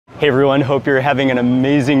Hey everyone, hope you're having an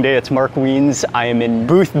amazing day. It's Mark Wiens. I am in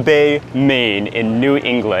Booth Bay, Maine in New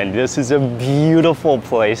England. This is a beautiful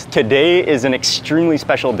place. Today is an extremely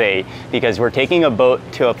special day because we're taking a boat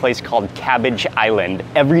to a place called Cabbage Island.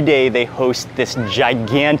 Every day they host this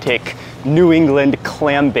gigantic New England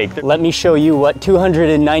clam bake. Let me show you what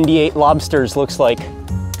 298 lobsters looks like.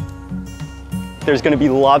 There's gonna be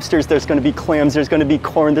lobsters, there's gonna be clams, there's gonna be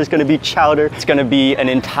corn, there's gonna be chowder. It's gonna be an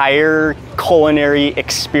entire culinary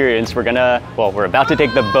experience. We're about to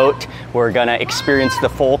take the boat. We're gonna experience the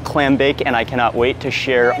full clam bake, and I cannot wait to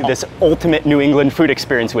share this ultimate New England food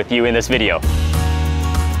experience with you in this video.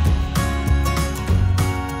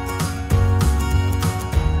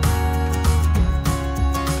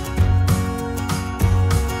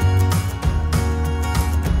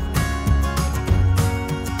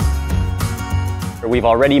 We've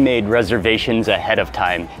already made reservations ahead of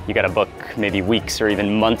time. You gotta book maybe weeks or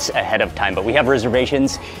even months ahead of time, but we have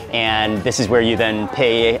reservations, and this is where you then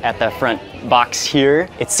pay at the front box here.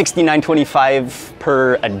 It's $69.25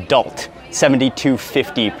 per adult,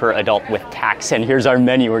 $72.50 per adult with tax. And here's our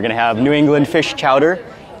menu. We're gonna have New England fish chowder,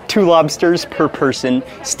 2 lobsters per person,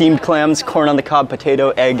 steamed clams, corn on the cob, potato,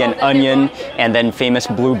 egg, and onion, and then famous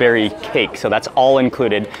blueberry cake. So that's all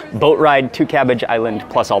included. Boat ride to Cabbage Island,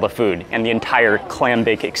 plus all the food, and the entire clam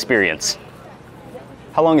bake experience.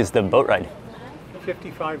 How long is the boat ride?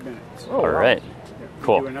 55 minutes. All right,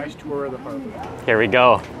 cool. Do a nice tour of the harbor. Here we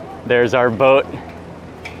go. There's our boat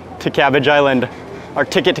to Cabbage Island. Our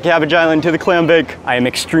ticket to Cabbage Island to the clam bake. I am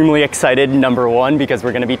extremely excited, number 1, because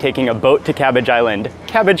we're gonna be taking a boat to Cabbage Island.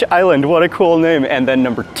 Cabbage Island, what a cool name. And then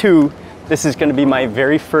number 2, this is gonna be my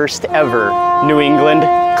very first ever New England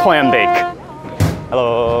clam bake.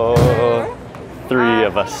 Hello, 3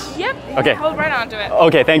 of us. Yep, okay. Hold right on to it.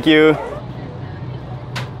 Okay, thank you.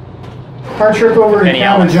 Our trip over to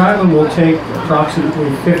Cabbage Island will take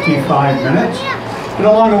approximately 55 minutes. And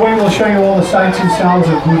along the way, we'll show you all the sights and sounds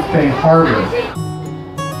of Booth Bay Harbor.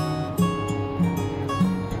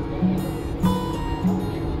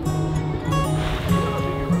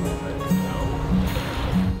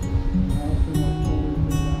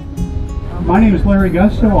 My name is Larry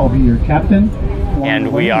Gusto. I'll be your captain.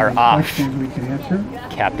 And we are off. Questions we can answer.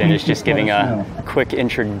 Captain is just giving a quick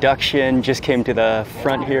introduction. Just came to the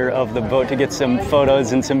front here of the boat to get some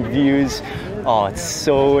photos and some views. Oh, it's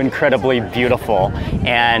so incredibly beautiful.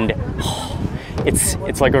 And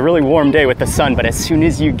it's like a really warm day with the sun, but as soon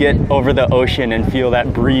as you get over the ocean and feel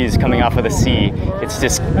that breeze coming off of the sea, it's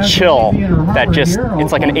this chill that just,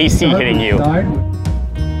 it's like an AC hitting you.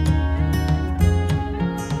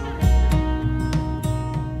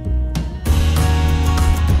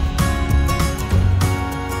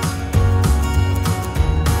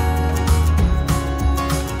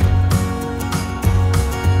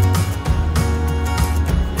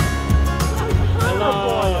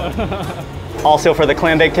 Also for the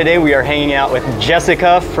clam bake today, we are hanging out with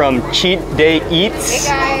Jessica from Cheat Day Eats.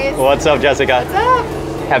 Hey guys. What's up, Jessica? What's up?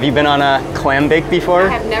 Have you been on a clam bake before? I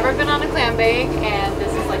have never been on a clam bake, and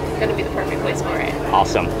this is like gonna be the perfect place for it.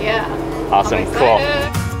 Awesome. Yeah. Awesome, cool.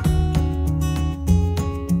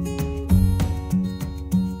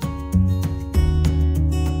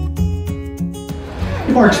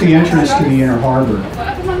 It marks the entrance to the inner harbor.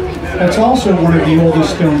 That's also one of the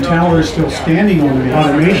oldest stone towers still standing on the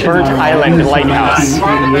automation. Burnt Island Lighthouse.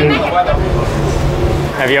 1988.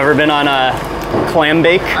 Have you ever been on a clam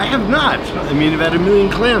bake? I have not. I mean, I've had a million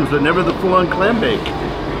clams, but never the full-on clam bake.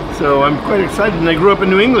 So I'm quite excited, and I grew up in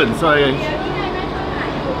New England, so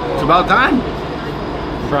it's about time.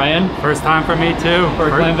 Brian, first time for me too.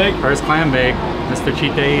 First clam bake? First clam bake. Mr.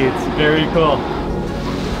 Cheat Day Eats. Very cool.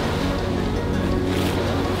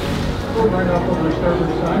 Right off on our starboard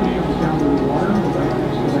side, it comes down to the water.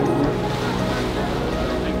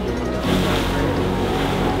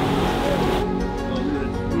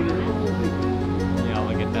 Yeah,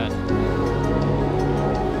 look at that.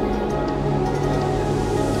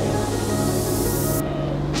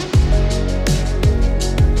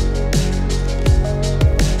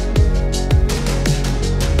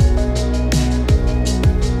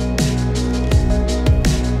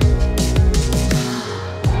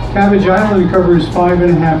 Cabbage Island covers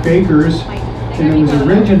 5.5 acres, and it was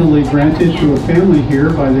originally granted to a family here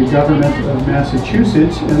by the government of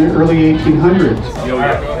Massachusetts in the early 1800s.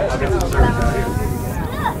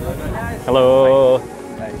 Hello.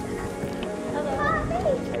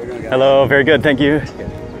 Hello, very good, thank you.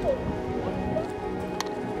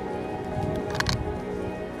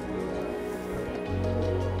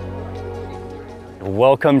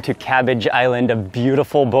 Welcome to Cabbage Island, a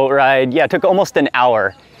beautiful boat ride. Yeah, it took almost an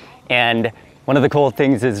hour. And One of the cool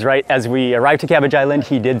things is right as we arrived to Cabbage Island,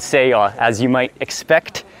 he did say, as you might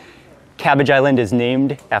expect, Cabbage Island is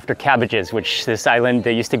named after cabbages, which this island,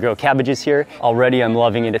 they used to grow cabbages here. Already I'm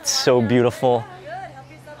loving it, it's so beautiful.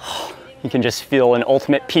 You can just feel an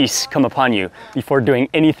ultimate peace come upon you. Before doing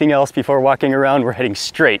anything else, before walking around, we're heading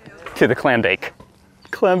straight to the Clambake.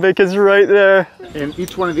 Clambake is right there. And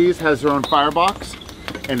each one of these has their own firebox,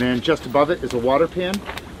 and then just above it is a water pan.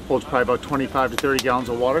 Holds probably about 25 to 30 gallons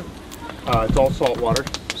of water. It's all salt water.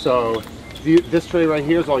 So this tray right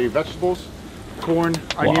here is all your vegetables, corn,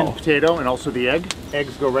 onion, potato, and also the egg.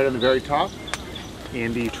 Eggs go right on the very top.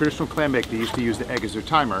 In the traditional clambake, they used to use the egg as their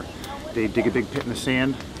timer. They dig a big pit in the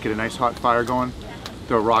sand, get a nice hot fire going,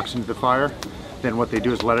 throw rocks into the fire. Then what they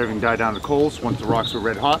do is let everything die down to coals. Once the rocks are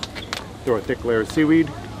red hot, throw a thick layer of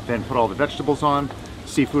seaweed, then put all the vegetables on,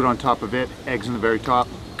 seafood on top of it, eggs in the very top,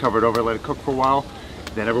 cover it over, let it cook for a while.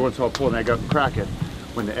 Then every once in a while pull an egg out and crack it.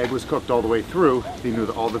 When the egg was cooked all the way through, they knew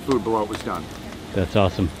that all the food below it was done. That's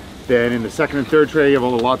awesome. Then in the second and third tray, you have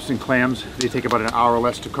all the lobsters and clams. They take about an hour or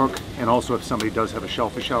less to cook. And also if somebody does have a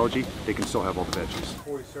shellfish allergy, they can still have all the veggies.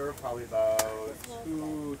 Before we serve, probably about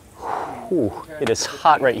 2 Ooh, it is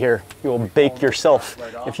hot right here. You will bake yourself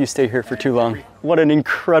if you stay here for too long. What an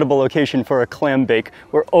incredible location for a clam bake.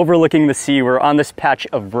 We're overlooking the sea. We're on this patch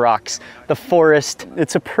of rocks. The forest,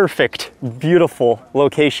 it's a perfect, beautiful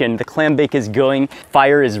location. The clam bake is going.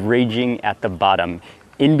 Fire is raging at the bottom.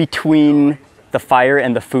 In between the fire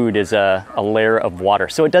and the food is a layer of water.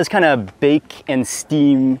 So it does kind of bake and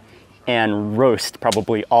steam and roast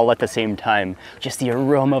probably all at the same time. Just the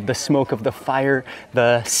aroma of the smoke of the fire,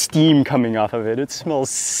 the steam coming off of it. It smells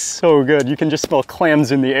so good. You can just smell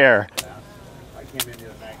clams in the air.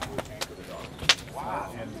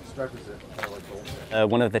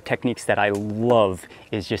 One of the techniques that I love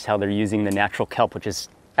is just how they're using the natural kelp, which is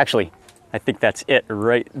actually, I think that's it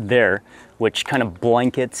right there, which kind of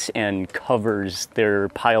blankets and covers their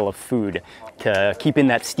pile of food to keep in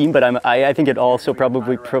that steam. But I think it also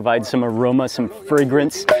probably provides some aroma, some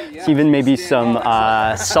fragrance, even maybe some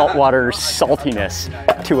saltwater saltiness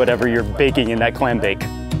to whatever you're baking in that clam bake.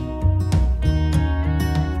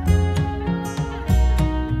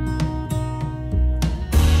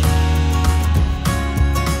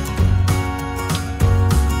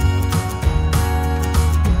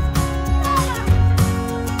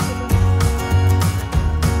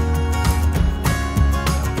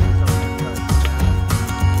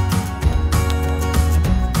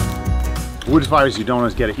 Wood fires, you don't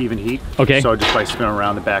always get an even heat. Okay. So just by spinning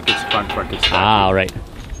around the back, it's front gets started. Ah, all right.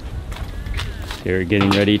 You're getting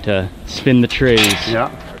ready to spin the trays. Yeah.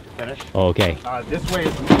 Finish. Okay. This way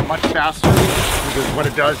is much faster because what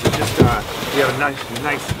it does is just we have a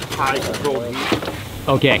nice high controlled heat.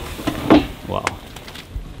 Okay. Wow.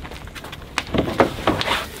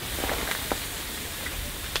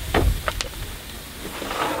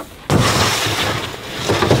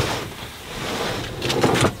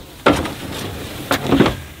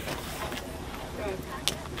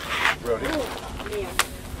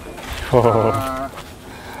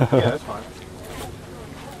 Yeah, that's fine.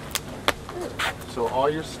 So all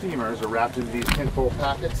your steamers are wrapped into these tinfoil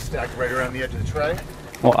packets, stacked right around the edge of the tray.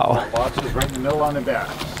 Wow. Lobsters right in the middle on the back.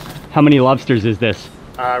 How many lobsters is this?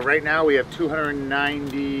 Right now we have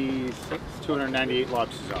 298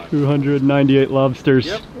 lobsters on. 298 lobsters.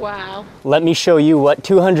 Yep. Wow. Let me show you what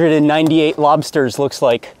 298 lobsters looks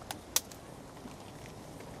like.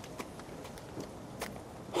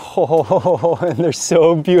 Oh, and they're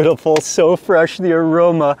so beautiful, so fresh, the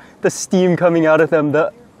aroma, the steam coming out of them,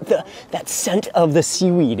 that scent of the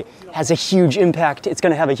seaweed has a huge impact. It's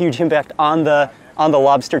going to have a huge impact on the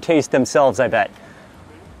lobster taste themselves, I bet.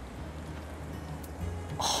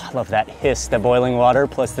 Oh, I love that hiss, the boiling water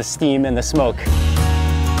plus the steam and the smoke.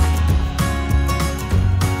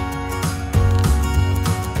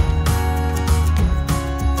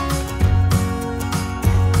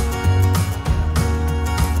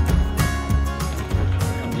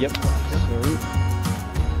 Yep.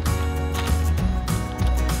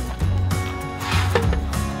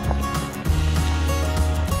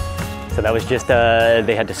 So that was just,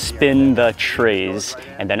 they had to spin the trays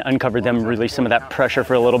and then uncover them, release some of that pressure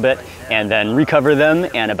for a little bit, and then recover them,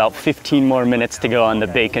 and about 15 more minutes to go on the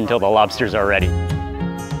bake until the lobsters are ready.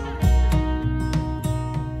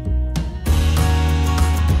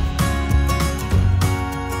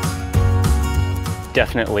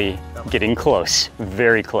 Definitely getting close,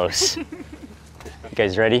 very close. You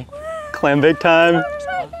guys ready? Clam bake time.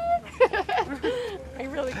 I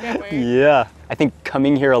really can't wait. Yeah. I think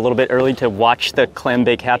coming here a little bit early to watch the clam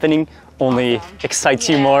bake happening only excites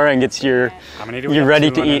you more and gets your How many do we you're have?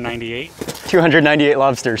 ready to eat. 298? 298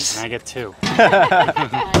 lobsters. And I get 2.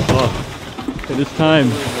 It is time.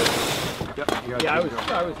 Yeah,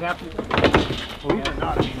 I was happy. Believe it or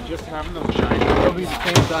not, I mean, just having those giant, they'll be the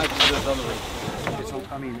same size as those other ones.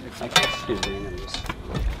 I mean, it's like, excuse me.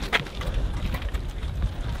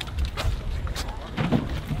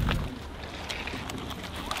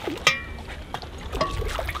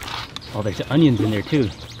 Oh, there's onions in there too.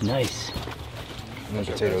 Nice. And there's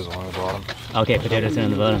potatoes along the bottom. Okay, potatoes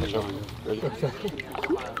in the bottom.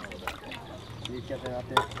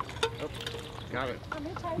 Got it.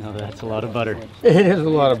 No, that's a lot of butter. It is a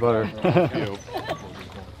lot of butter.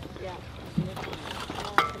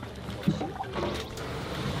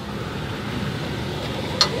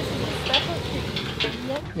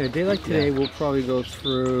 Yeah, a day like today, we'll probably go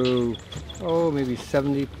through, maybe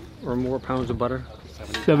 70 or more pounds of butter.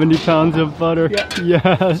 70 pounds of butter. Yeah.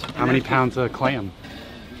 Yes. How many pounds of clam?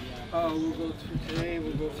 We'll go through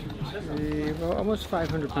today, almost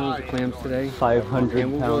 500 pounds of clams today. 500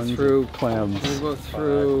 And we'll pounds go through of clams. We'll go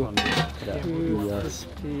through Yes.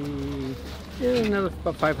 50, another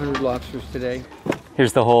about 500 lobsters today.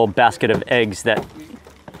 Here's the whole basket of eggs that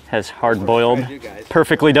has hard boiled.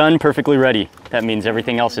 Perfectly done, perfectly ready. That means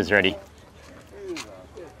everything else is ready.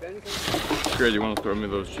 Greg, you want to throw me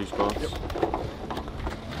those cheese balls?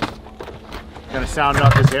 Gonna sound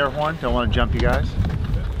off this air horn. Don't want to jump you guys.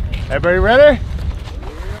 Everybody ready?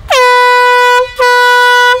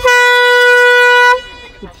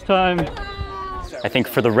 It's time. I think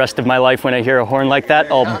for the rest of my life when I hear a horn like that,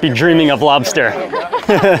 I'll be dreaming of lobster.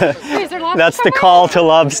 That's the call to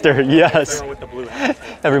lobster, yes.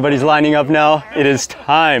 Everybody's lining up now. It is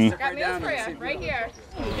time. Got meals for you, right here.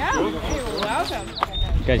 Yeah, you're welcome.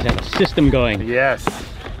 You guys have a system going. Yes.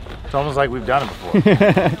 It's almost like we've done it before.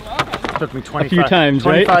 It took me 25, few times,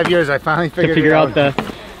 25 years. I finally To figured figure it out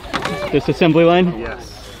this assembly line.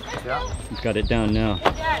 Yes. Yeah. We've got it down now.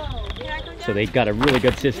 So they've got a really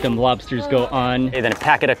good system. Lobsters go on, and then a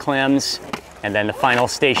packet of clams, and then the final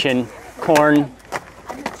station, corn,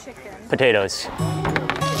 potatoes.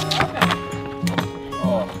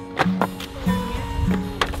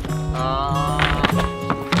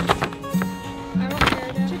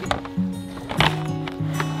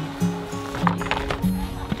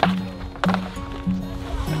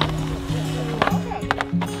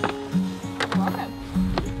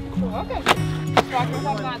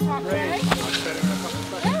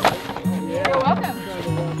 You're welcome.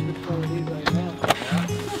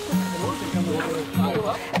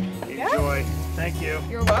 Enjoy. Thank you.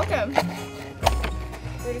 You're welcome.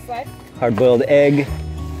 Ready to slide? Hard-boiled egg,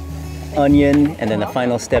 onion, and then the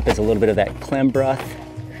final step is a little bit of that clam broth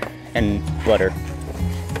and butter.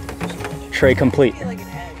 Tray complete.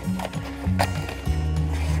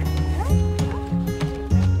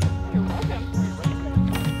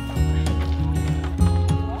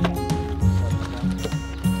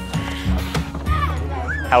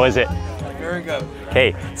 How is it? Very good.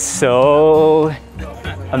 Okay, so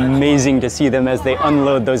amazing to see them as they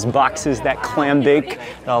unload those boxes that clam bake.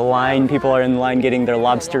 The line, people are in line getting their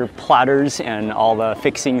lobster platters and all the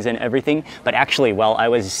fixings and everything. But actually, while I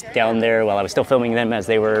was down there, while I was still filming them as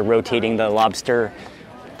they were rotating the lobster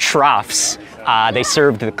troughs, they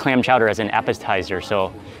served the clam chowder as an appetizer.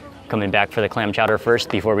 So coming back for the clam chowder first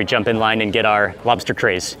before we jump in line and get our lobster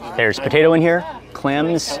trays. There's potato in here,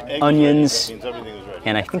 clams, onions,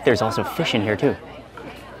 and I think there's also fish in here too.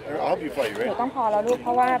 I'll be fine, right?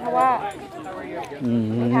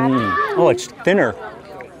 Oh, it's thinner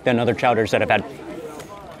than other chowders that I've had.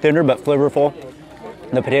 Thinner but flavorful.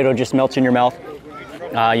 The potato just melts in your mouth.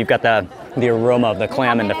 You've got the aroma of the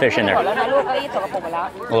clam and the fish in there.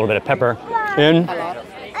 A little bit of pepper in.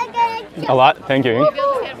 A lot, thank you.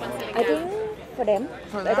 I think for them,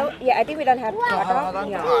 I think we don't have water.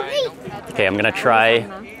 Yeah. Okay, I'm gonna try.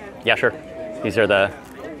 Yeah, sure. These are the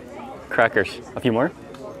crackers. A few more.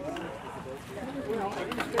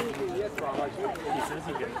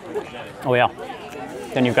 Oh yeah.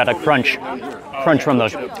 Then you've got a crunch from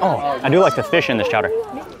those. Oh, I do like the fish in this chowder.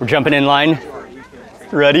 We're jumping in line.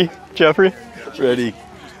 Ready, Jeffrey? Ready.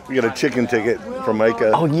 We got a chicken ticket for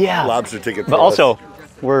Micah. Oh yeah. Lobster ticket for But also,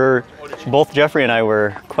 us. both Jeffrey and I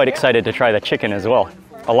were quite excited to try the chicken as well,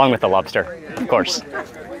 along with the lobster, of course.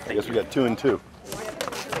 I guess we got 2 and 2.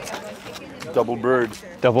 Double birds.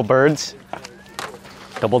 Double birds,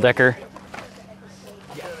 double decker.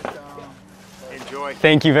 Enjoy.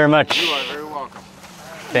 Thank you very much. You are very welcome.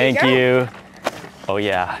 Thank you. Oh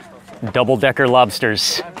yeah, double decker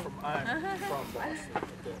lobsters.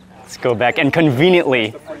 Let's go back, and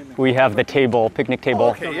conveniently, we have the table, picnic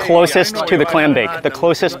table, closest to the clam bake, the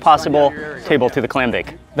closest possible table to the clam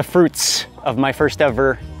bake. The fruits of my first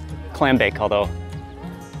ever clam bake, although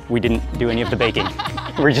we didn't do any of the baking.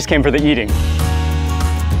 We just came for the eating.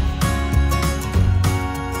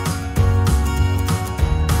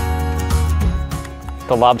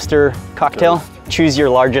 The lobster cocktail, choose your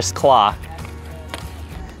largest claw.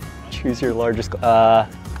 Choose your largest,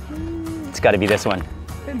 it's gotta be this one.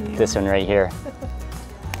 This one right here.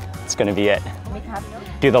 It's gonna be it.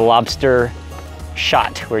 Do the lobster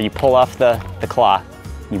shot where you pull off the claw,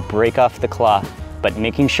 you break off the claw, but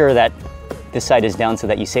making sure that this side is down so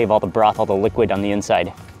that you save all the broth, all the liquid on the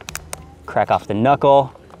inside. Crack off the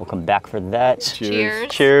knuckle. We'll come back for that.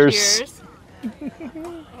 Cheers. Cheers. Cheers.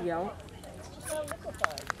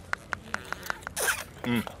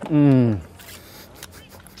 Ooh.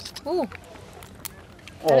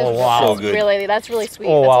 Oh wow. So good. Really, that's really sweet.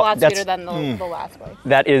 Oh, that's wow. a lot That's- sweeter than the last one.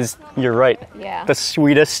 That is, you're right. Yeah. The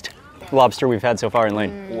sweetest lobster we've had so far in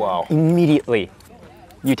Lane. Wow. Immediately,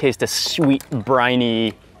 you taste a sweet,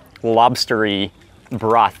 briny, lobstery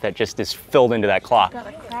broth that just is filled into that claw.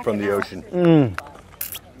 From the ocean.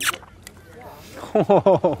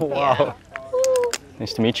 Oh, wow.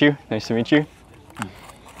 Nice to meet you. Nice to meet you.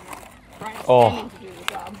 Oh.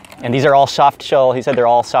 And these are all soft shell. He said they're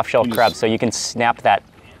all soft shell crabs, so you can snap that.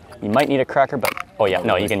 You might need a cracker, but oh yeah,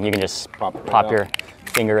 no, you can just pop your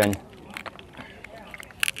finger in,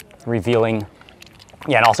 revealing.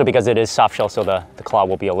 Yeah, and also because it is soft shell, so the claw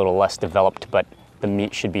will be a little less developed, but the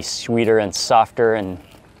meat should be sweeter and softer and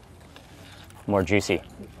more juicy.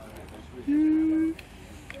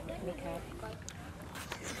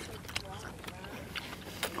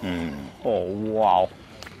 Oh wow.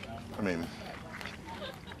 I mean,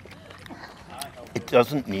 it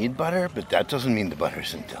doesn't need butter, but that doesn't mean the butter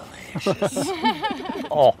isn't delicious.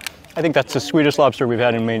 Oh, I think that's the sweetest lobster we've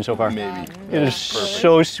had in Maine so far. Maybe. It is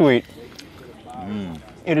so sweet.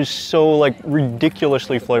 It is so like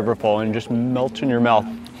ridiculously flavorful and just melts in your mouth.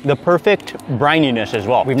 The perfect brininess as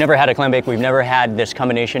well. We've never had a clam bake. We've never had this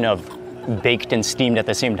combination of baked and steamed at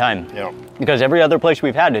the same time. Yeah. Because every other place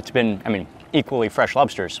we've had, it's been, I mean, equally fresh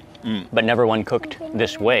lobsters, but never one cooked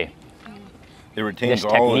this way. It retains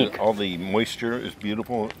This all technique. the moisture. Is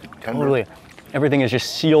beautiful. Tender. Totally. Everything is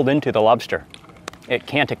just sealed into the lobster. It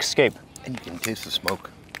can't escape. And you can taste the smoke.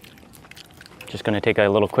 Just gonna take a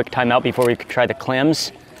little quick time out before we try the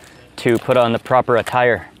clams to put on the proper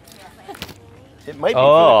attire. It might be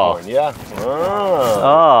Oh. for the corn, yeah.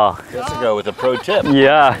 Oh. Oh, Jessica with a pro tip.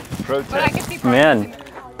 yeah. Pro But I tip. can see Man,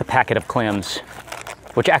 the packet of clams,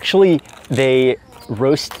 which actually they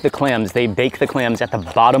roast the clams, they bake the clams at the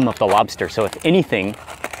bottom of the lobster. So if anything,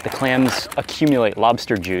 the clams accumulate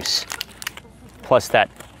lobster juice, plus that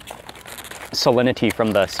salinity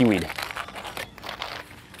from the seaweed.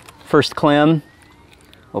 First clam,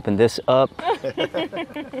 open this up.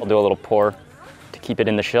 I'll do a little pour to keep it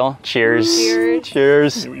in the shell. Cheers. Cheers.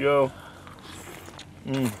 Cheers. Here we go.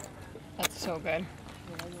 That's so good.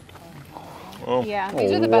 Oh. Yeah,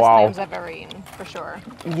 these are the best wow. clams I've ever eaten, for sure.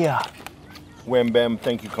 Yeah. Wham bam,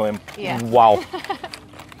 thank you, clam. Yeah. Wow.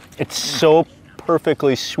 It's so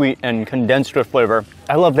perfectly sweet and condensed with flavor.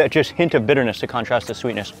 I love that just hint of bitterness to contrast the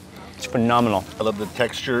sweetness. It's phenomenal. I love the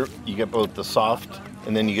texture. You get both the soft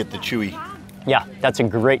and then you get the chewy. Yeah, that's a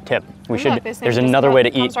great tip. We should. Look, this thing There's just another way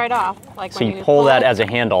to comes eat. right off. Like So when you pull that it, as a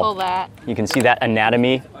handle. Pull that. You can see that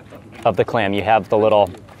anatomy of the clam. You have the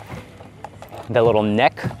little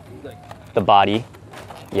neck, the body.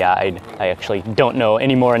 Yeah, I actually don't know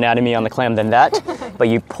any more anatomy on the clam than that. But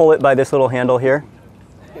you pull it by this little handle here.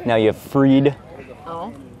 Now you've freed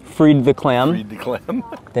the clam. Read the clam.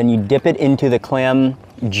 Then you dip it into the clam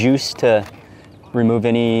juice to remove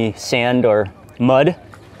any sand or mud.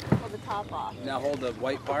 Now hold the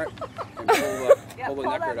white part and pull the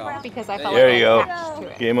neck off. Because I felt There like you I go. attached to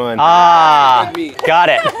it. Game on. Ah, got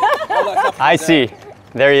it. I see.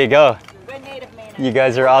 There you go. You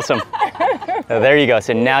guys are awesome. So there you go.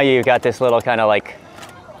 So now you've got this little kind of like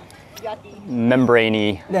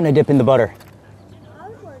membrane-y. Then I dip in the butter.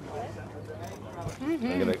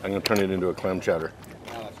 I'm gonna turn it into a clam chowder.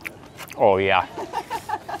 Oh yeah.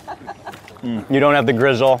 You don't have the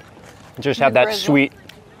grizzle. Just have that sweet,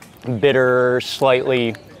 bitter,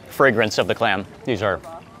 slightly fragrance of the clam. These are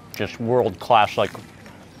just world-class, like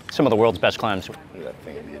some of the world's best clams. Look at that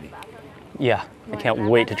thing of beauty. Yeah, I can't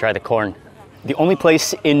wait to try the corn. The only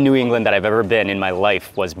place in New England that I've ever been in my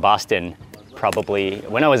life was Boston, probably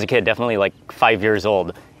when I was a kid, definitely like 5 years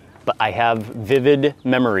old. But I have vivid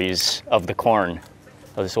memories of the corn.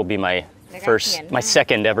 So this will be my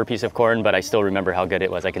second ever piece of corn, but I still remember how good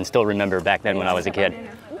it was. I can still remember back then when I was a kid.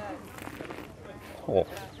 Oh,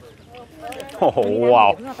 Oh,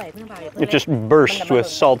 wow. It just bursts with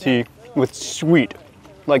salty, with sweet,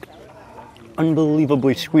 like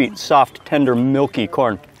unbelievably sweet, soft, tender, milky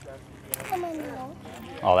corn.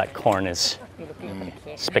 Oh, that corn is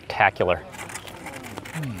spectacular.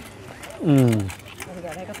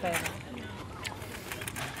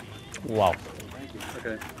 Wow.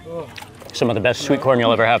 Okay. Some of the best sweet corn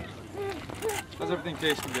you'll ever have. How's everything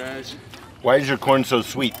tasting, guys? Why is your corn so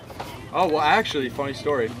sweet? Oh, well, actually, funny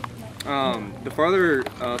story. The farther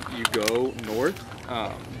up you go north,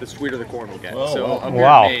 the sweeter the corn will get. Oh, so wow. up here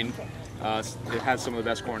Wow. in Maine, it has some of the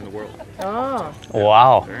best corn in the world. Oh.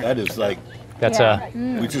 Wow. That is like, That's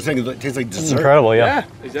we just think it tastes like dessert. incredible, yeah. Yeah,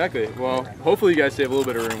 exactly. Well, hopefully you guys save a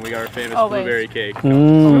little bit of room. We got our famous Always. blueberry cake.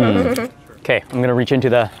 Okay, I'm gonna reach into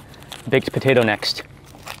the baked potato next.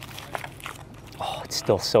 Oh, it's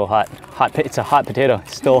still so hot. It's a hot potato.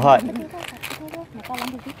 It's still hot.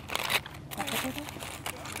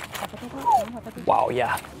 Wow,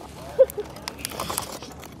 yeah.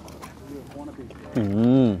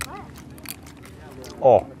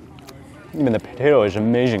 Oh, even the potato is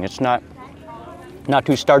amazing. It's not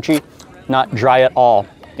too starchy, not dry at all.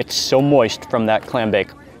 It's so moist from that clam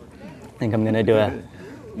bake. I think I'm gonna do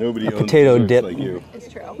Nobody a owns potato desserts dip. like you. It's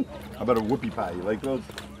true. How about a whoopie pie? You like those?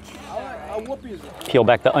 Peel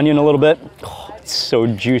back the onion a little bit. Oh, it's so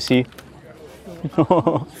juicy.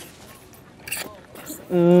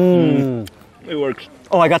 It works.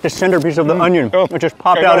 Oh, I got the centerpiece of the onion. Oh, It just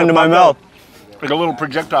popped I got out it into my popped mouth. out. Like a little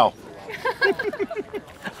projectile.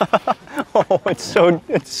 Oh, it's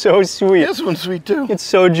so sweet. This one's sweet too. It's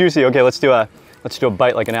so juicy. Okay, let's do a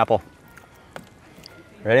bite like an apple.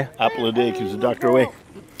 Ready? Apple a day keeps the doctor away.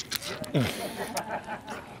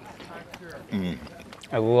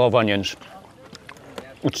 I love onions.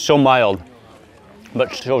 It's so mild,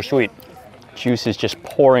 but so sweet. Juice is just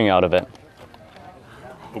pouring out of it.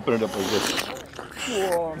 Open it up like this.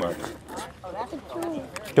 Mark.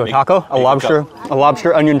 Do a taco? A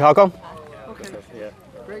lobster onion taco?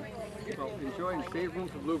 Great. Well, enjoy and save room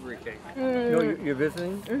for blueberry cake. You're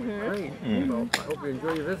visiting? Great. Well, I hope you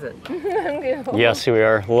enjoy your visit. Yes, we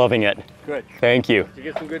are loving it. Good. Thank you. Did you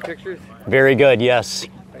get some good pictures? Very good, yes.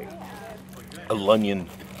 A onion.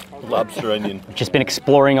 Lobster onion. Just been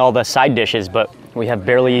exploring all the side dishes, but we have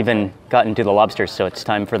barely even gotten to the lobsters, so it's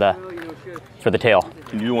time for the tail.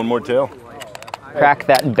 Can you do one more tail? Crack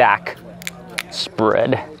that back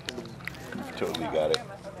spread. Totally got it.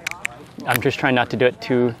 I'm just trying not to do it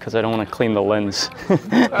too, because I don't want to clean the lens.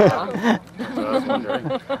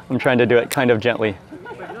 I'm trying to do it kind of gently,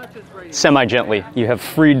 semi-gently. You have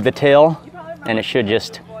freed the tail, and it should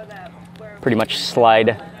just pretty much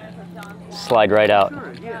slide right out,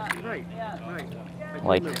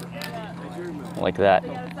 like that,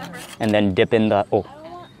 and then dip in the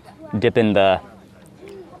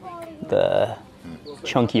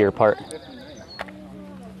chunkier part.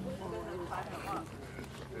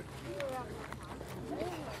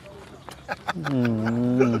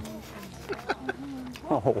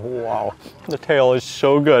 Oh wow, the tail is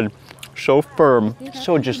so good, so firm,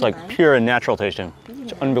 so just like pure and natural tasting.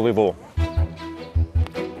 It's unbelievable.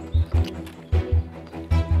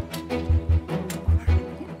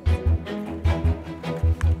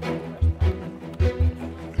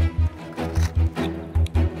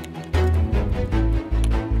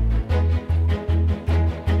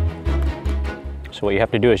 So what you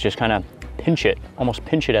have to do is just kind of pinch it, almost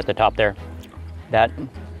pinch it at the top there. That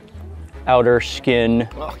outer skin,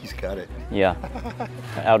 Oh, he's got it. yeah,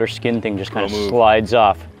 the outer skin thing just kind of slides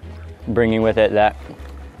off, bringing with it that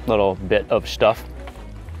little bit of stuff.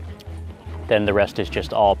 Then the rest is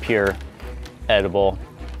just all pure, edible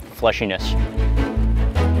fleshiness.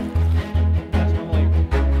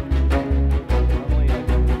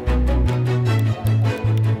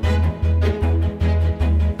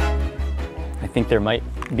 I think there might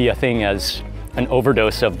be a thing as an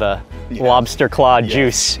overdose of the lobster claw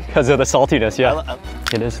juice because of the saltiness, yeah.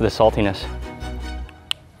 It is the saltiness.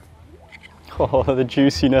 Oh, the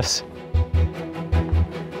juiciness.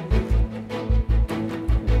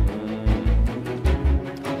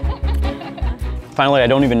 Finally, I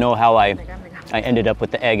don't even know how I ended up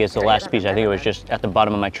with the egg as the last piece. I think it was just at the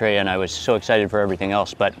bottom of my tray and I was so excited for everything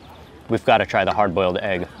else, but we've got to try the hard-boiled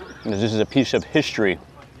egg because this is a piece of history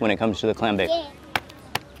when it comes to the clam bake.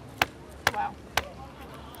 Wow.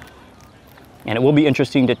 And it will be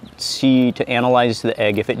interesting to analyze the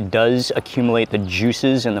egg if it does accumulate the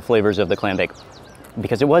juices and the flavors of the clam bake.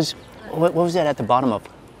 Because it was, what was that at the bottom of?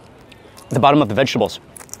 The bottom of the vegetables,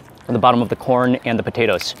 or the bottom of the corn and the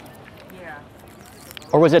potatoes. Yeah.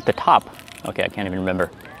 Or was it the top? Okay, I can't even remember.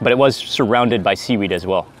 But it was surrounded by seaweed as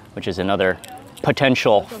well, which is another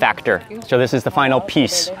potential factor. So this is the final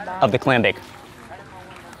piece of the clam bake.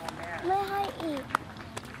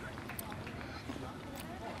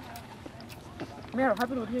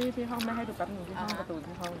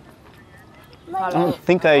 I don't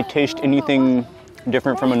think I taste anything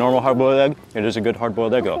different from a normal hard-boiled egg. It is a good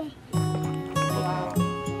hard-boiled egg though.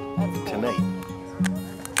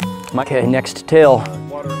 Okay, next tail.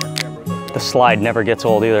 The slide never gets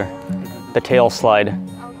old either. The tail slide.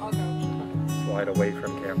 Slide away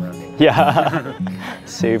from camera. Yeah,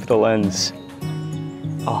 save the lens.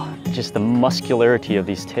 Oh, just the muscularity of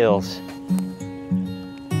these tails.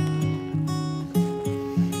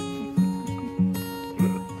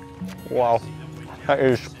 Wow, that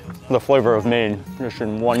is the flavor of Maine, just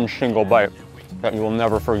in one single bite that you will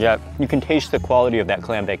never forget. You can taste the quality of that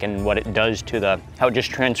clam bake and what it does to how it just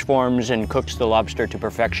transforms and cooks the lobster to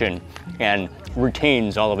perfection and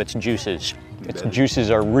retains all of its juices. Its juices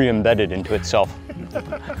are re-embedded into itself.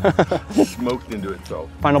 Smoked into itself.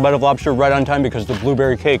 Final bite of lobster right on time because the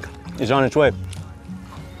blueberry cake is on its way.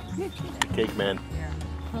 Cake man.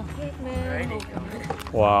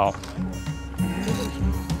 Wow.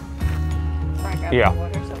 Yeah.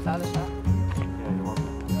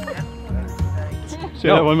 Say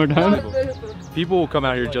that one more time. People will come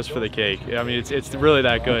out here just for the cake. I mean, it's really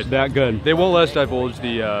that good. It's that good. They won't let us divulge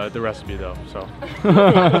the recipe though. So.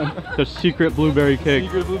 The secret blueberry cake.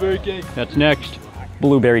 Secret blueberry cake. That's next.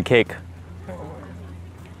 Blueberry cake.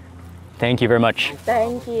 Thank you very much.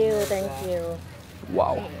 Thank you, thank you.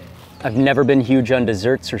 Wow. I've never been huge on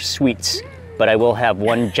desserts or sweets, but I will have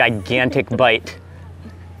one gigantic bite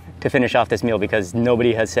to finish off this meal because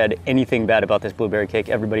nobody has said anything bad about this blueberry cake.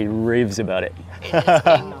 Everybody raves about it. It's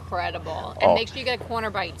incredible. And make sure you get a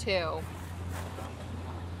corner bite too.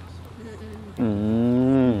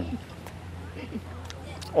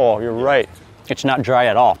 Oh, you're right. It's not dry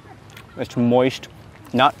at all. It's moist,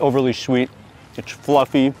 not overly sweet. It's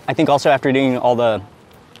fluffy. I think also after eating all the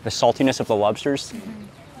saltiness of the lobsters,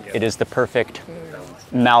 it is the perfect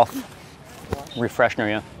mouth refreshener,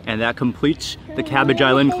 yeah. And that completes the Cabbage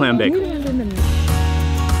Island Clambake.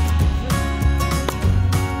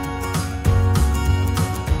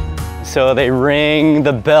 So they ring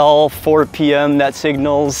the bell, 4 p.m. That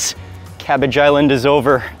signals Cabbage Island is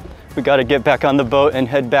over. We got to get back on the boat and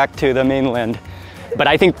head back to the mainland. But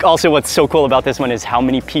I think also what's so cool about this one is how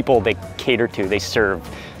many people they cater to, they serve.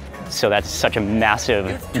 So that's such a massive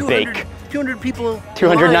bake. 200 people.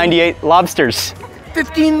 298 lobsters.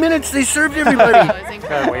 15 minutes, they served everybody.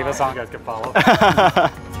 Wave us on, guys can follow.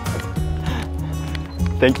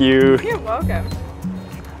 Thank you. You're welcome.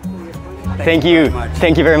 Thank you.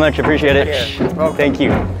 Thank you very much. Appreciate it. Thank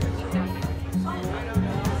you.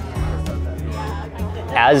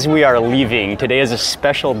 As we are leaving, today is a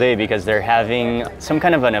special day because they're having some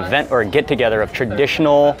kind of an event or a get-together of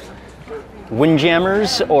traditional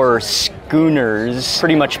windjammers or schooners,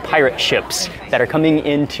 pretty much pirate ships that are coming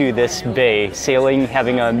into this bay, sailing,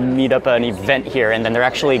 having a meetup, an event here, and then they're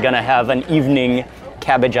actually gonna have an evening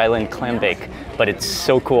Cabbage Island Clambake. But it's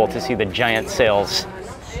so cool to see the giant sails.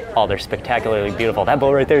 Oh, they're spectacularly beautiful. That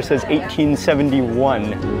boat right there says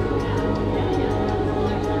 1871.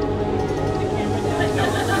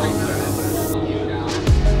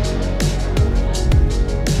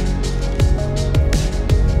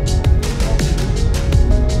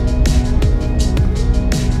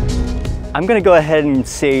 I'm gonna go ahead and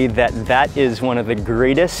say that that is one of the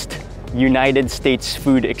greatest United States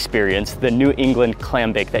food experience, the New England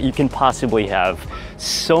Clambake, that you can possibly have.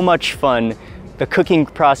 So much fun. The cooking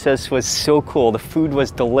process was so cool. The food was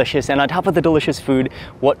delicious. And on top of the delicious food,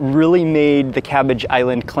 what really made the Cabbage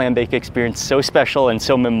Island Clambake experience so special and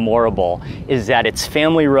so memorable is that it's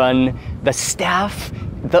family run. The staff,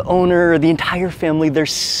 the owner, the entire family,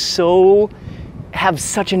 have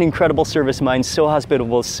such an incredible service mind, so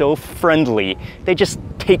hospitable, so friendly. They just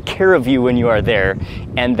take care of you when you are there.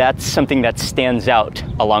 And that's something that stands out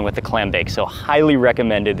along with the clam bake. So highly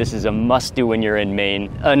recommended. This is a must-do when you're in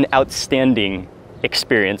Maine. An outstanding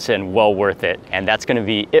experience and well worth it. And that's gonna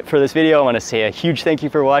be it for this video. I wanna say a huge thank you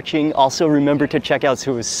for watching. Also remember to check out,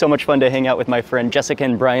 so it was so much fun to hang out with my friend Jessica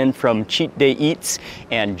and Brian from Cheat Day Eats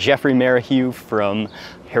and Jeffrey Merrihew from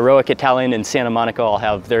Heroic Italian in Santa Monica. I'll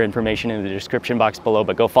have their information in the description box below,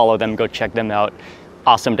 but go follow them, go check them out.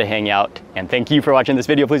 Awesome to hang out. And thank you for watching this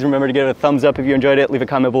video. Please remember to give it a thumbs up if you enjoyed it. Leave a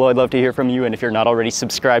comment below. I'd love to hear from you. And if you're not already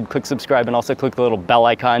subscribed, click subscribe and also click the little bell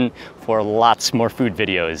icon for lots more food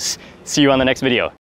videos. See you on the next video.